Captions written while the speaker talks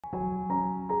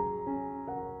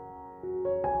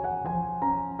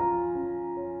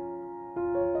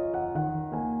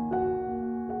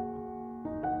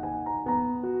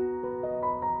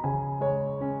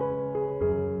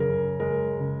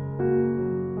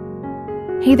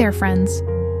Hey there, friends.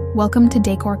 Welcome to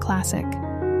Decor Classic.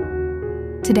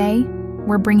 Today,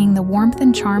 we're bringing the warmth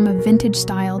and charm of vintage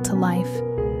style to life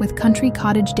with country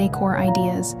cottage decor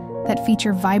ideas that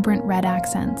feature vibrant red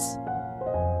accents.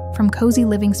 From cozy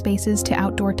living spaces to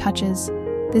outdoor touches,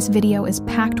 this video is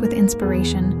packed with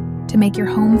inspiration to make your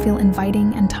home feel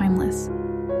inviting and timeless.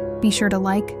 Be sure to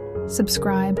like,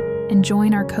 subscribe, and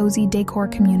join our cozy decor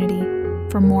community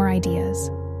for more ideas.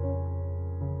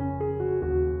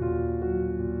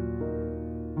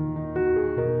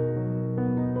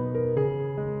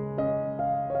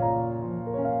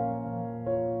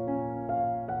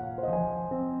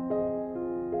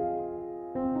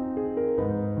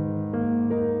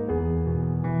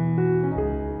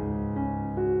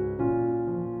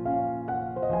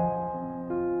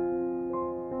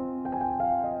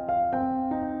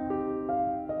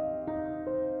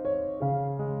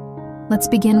 Let's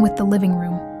begin with the living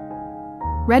room.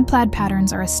 Red plaid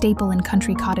patterns are a staple in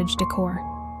country cottage decor.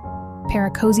 Pair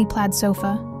a cozy plaid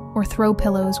sofa or throw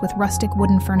pillows with rustic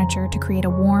wooden furniture to create a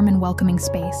warm and welcoming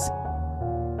space.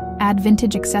 Add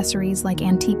vintage accessories like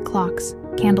antique clocks,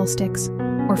 candlesticks,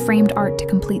 or framed art to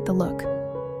complete the look.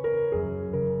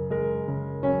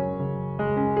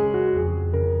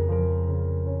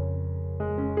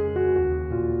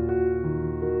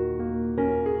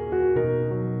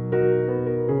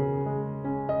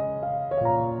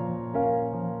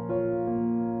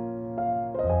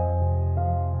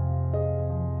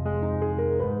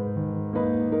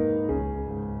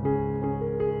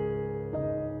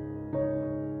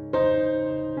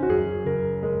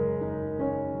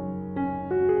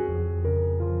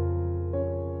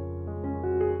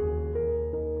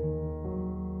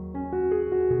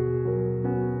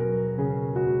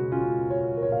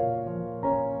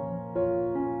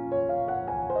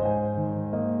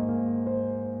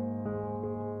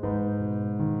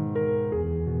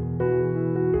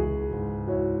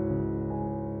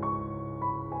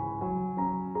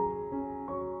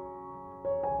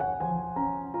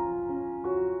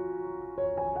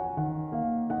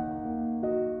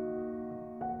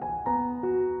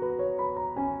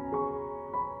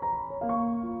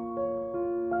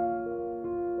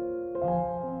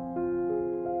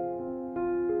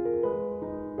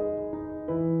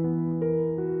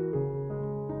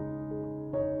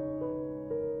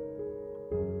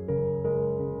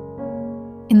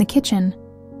 In the kitchen,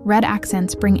 red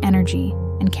accents bring energy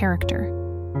and character.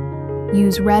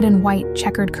 Use red and white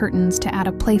checkered curtains to add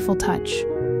a playful touch.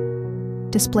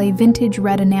 Display vintage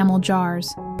red enamel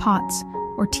jars, pots,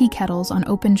 or tea kettles on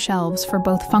open shelves for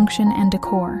both function and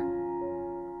decor.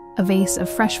 A vase of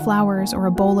fresh flowers or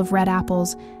a bowl of red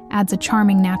apples adds a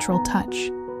charming natural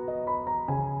touch.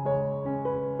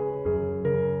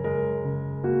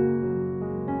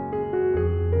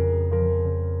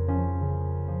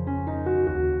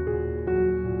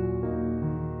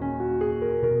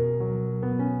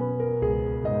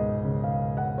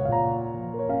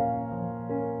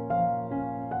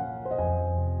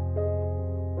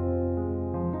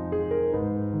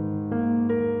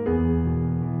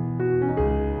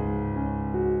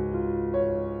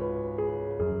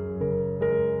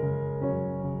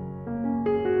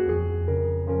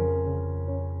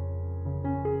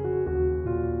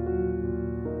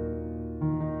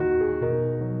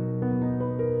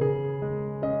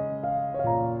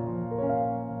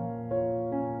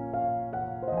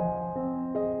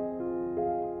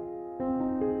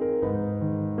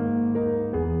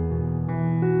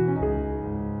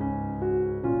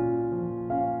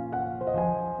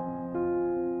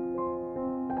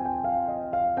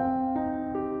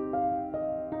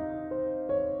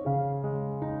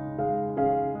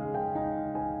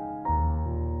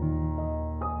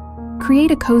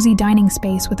 Create a cozy dining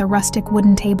space with a rustic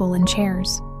wooden table and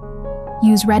chairs.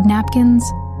 Use red napkins,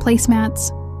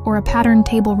 placemats, or a patterned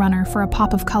table runner for a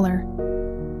pop of color.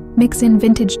 Mix in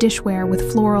vintage dishware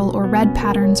with floral or red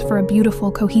patterns for a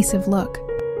beautiful, cohesive look.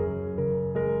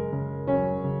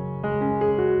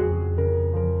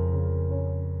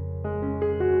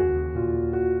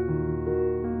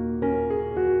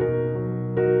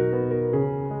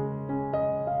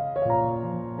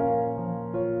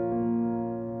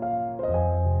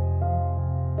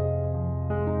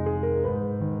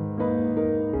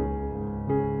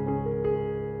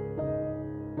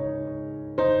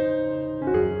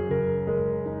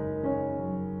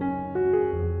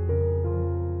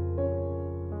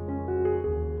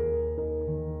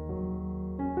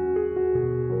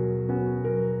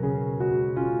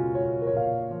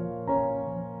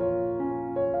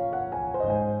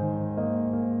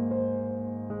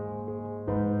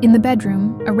 In the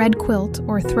bedroom, a red quilt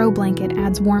or throw blanket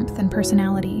adds warmth and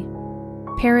personality.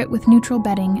 Pair it with neutral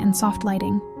bedding and soft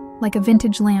lighting, like a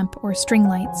vintage lamp or string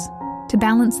lights, to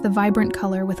balance the vibrant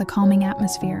color with a calming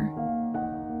atmosphere.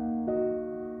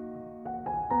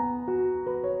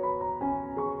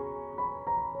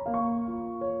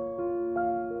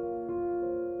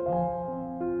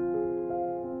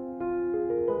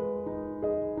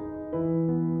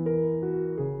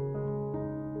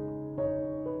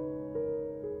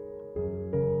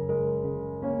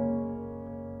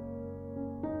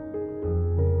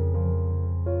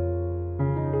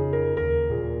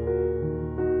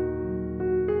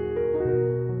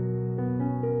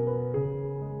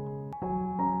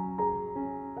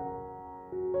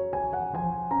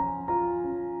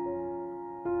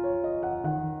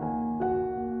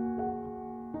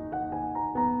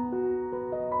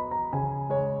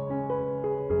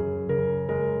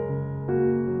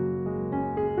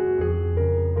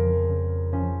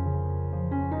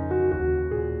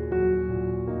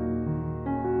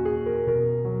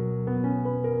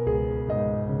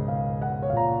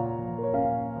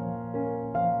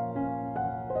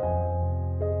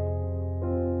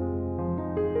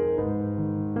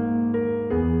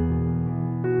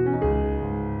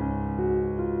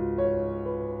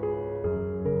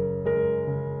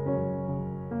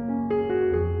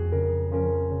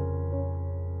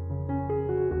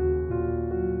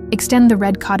 Extend the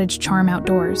red cottage charm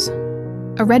outdoors.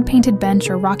 A red painted bench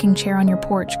or rocking chair on your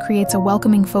porch creates a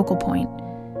welcoming focal point.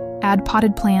 Add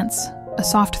potted plants, a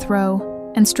soft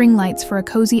throw, and string lights for a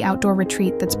cozy outdoor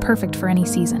retreat that's perfect for any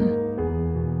season.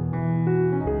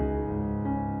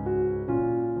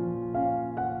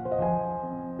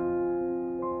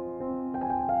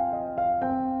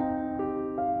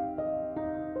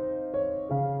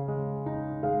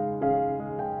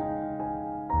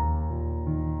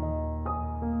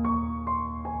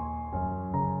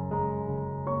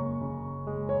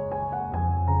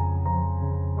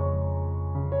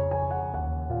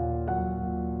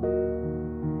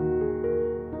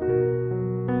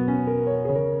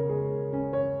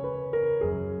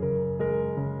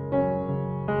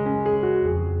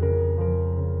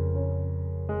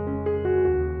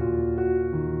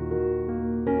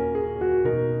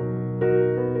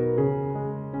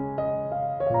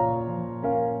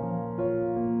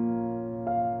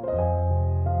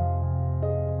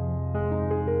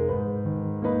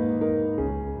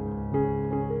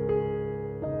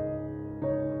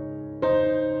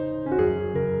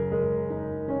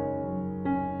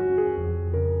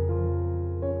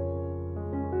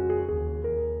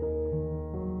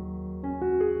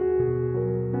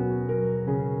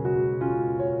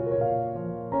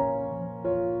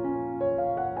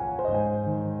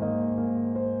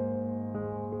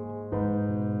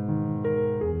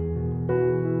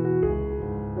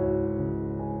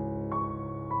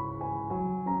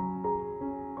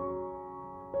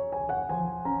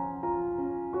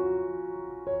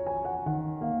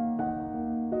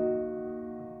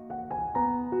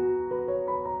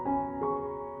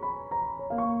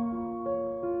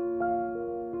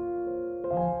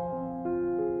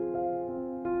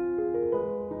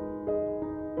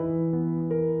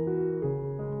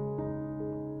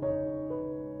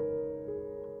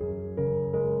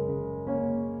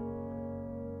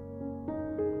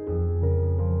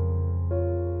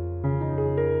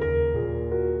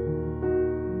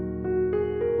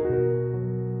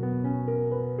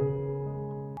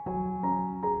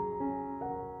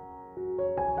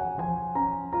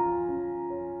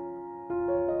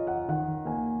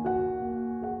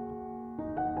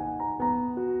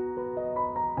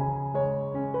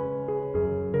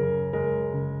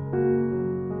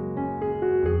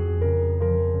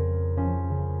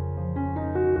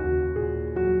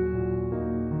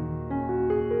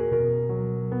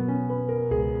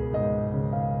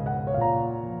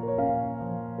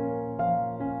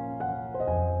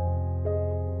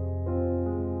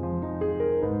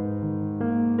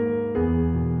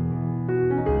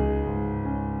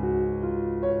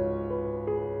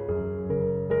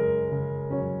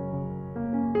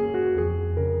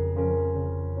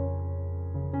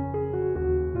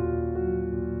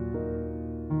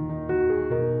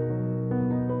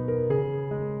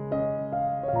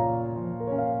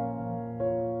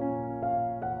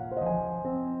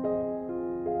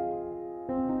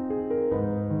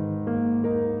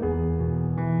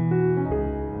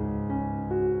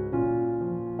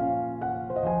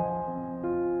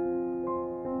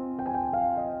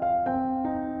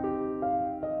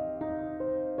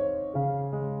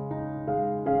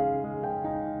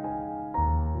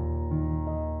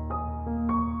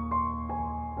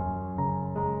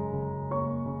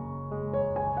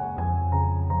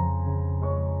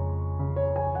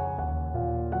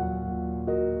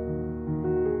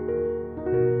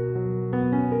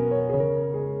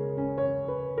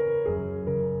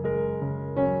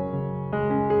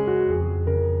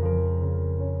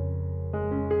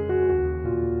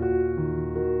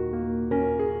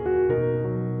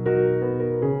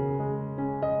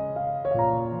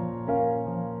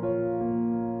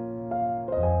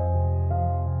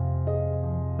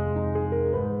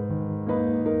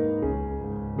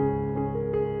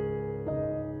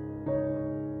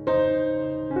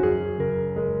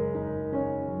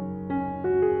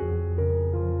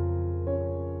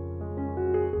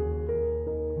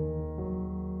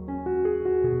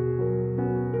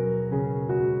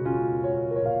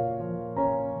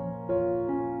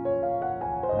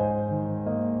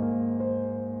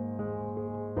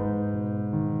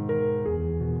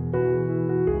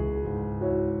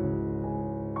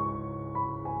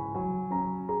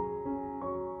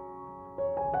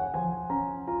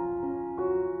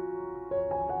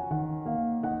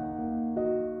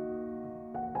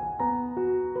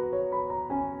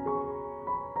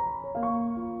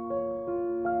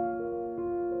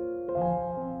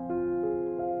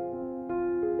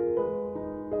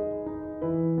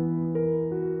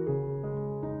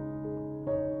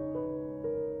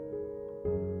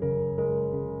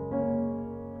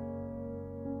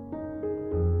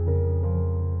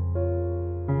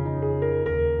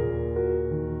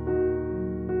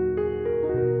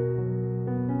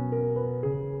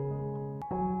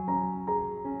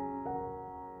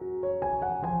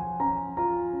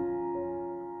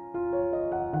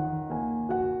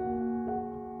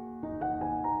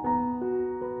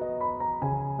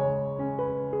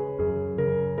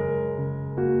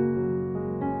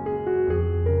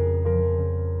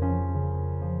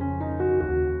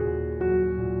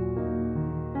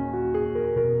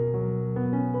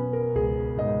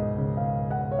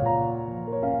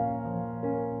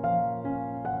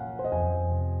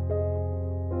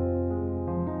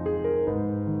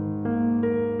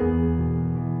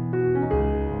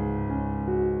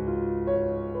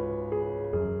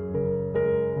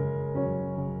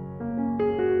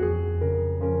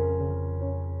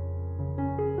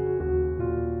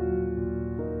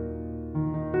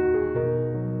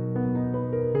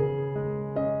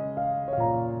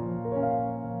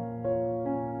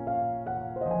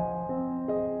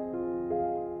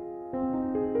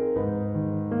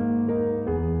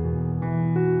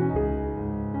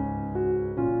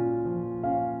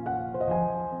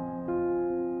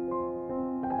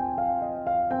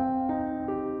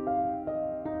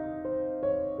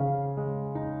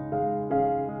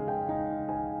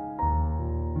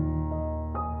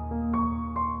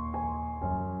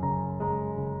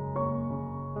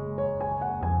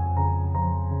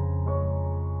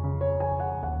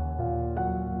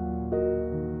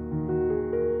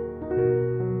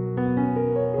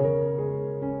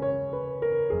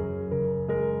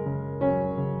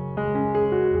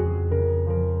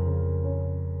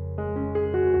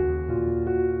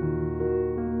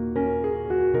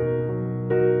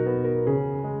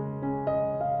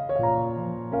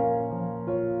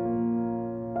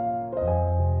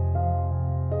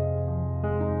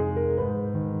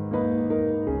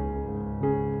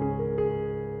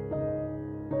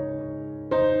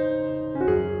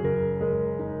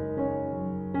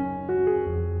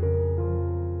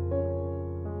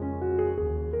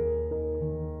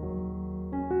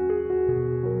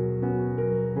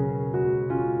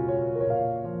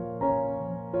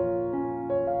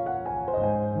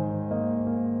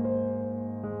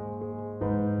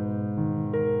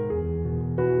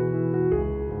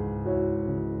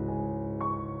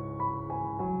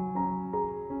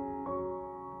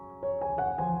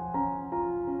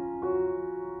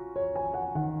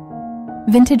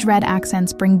 Vintage red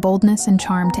accents bring boldness and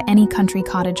charm to any country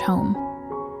cottage home.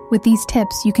 With these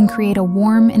tips, you can create a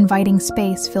warm, inviting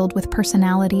space filled with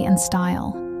personality and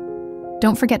style.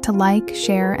 Don't forget to like,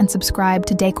 share, and subscribe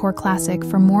to Decor Classic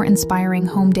for more inspiring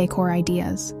home decor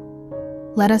ideas.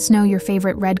 Let us know your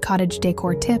favorite red cottage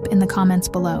decor tip in the comments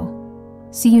below.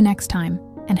 See you next time,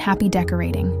 and happy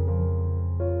decorating!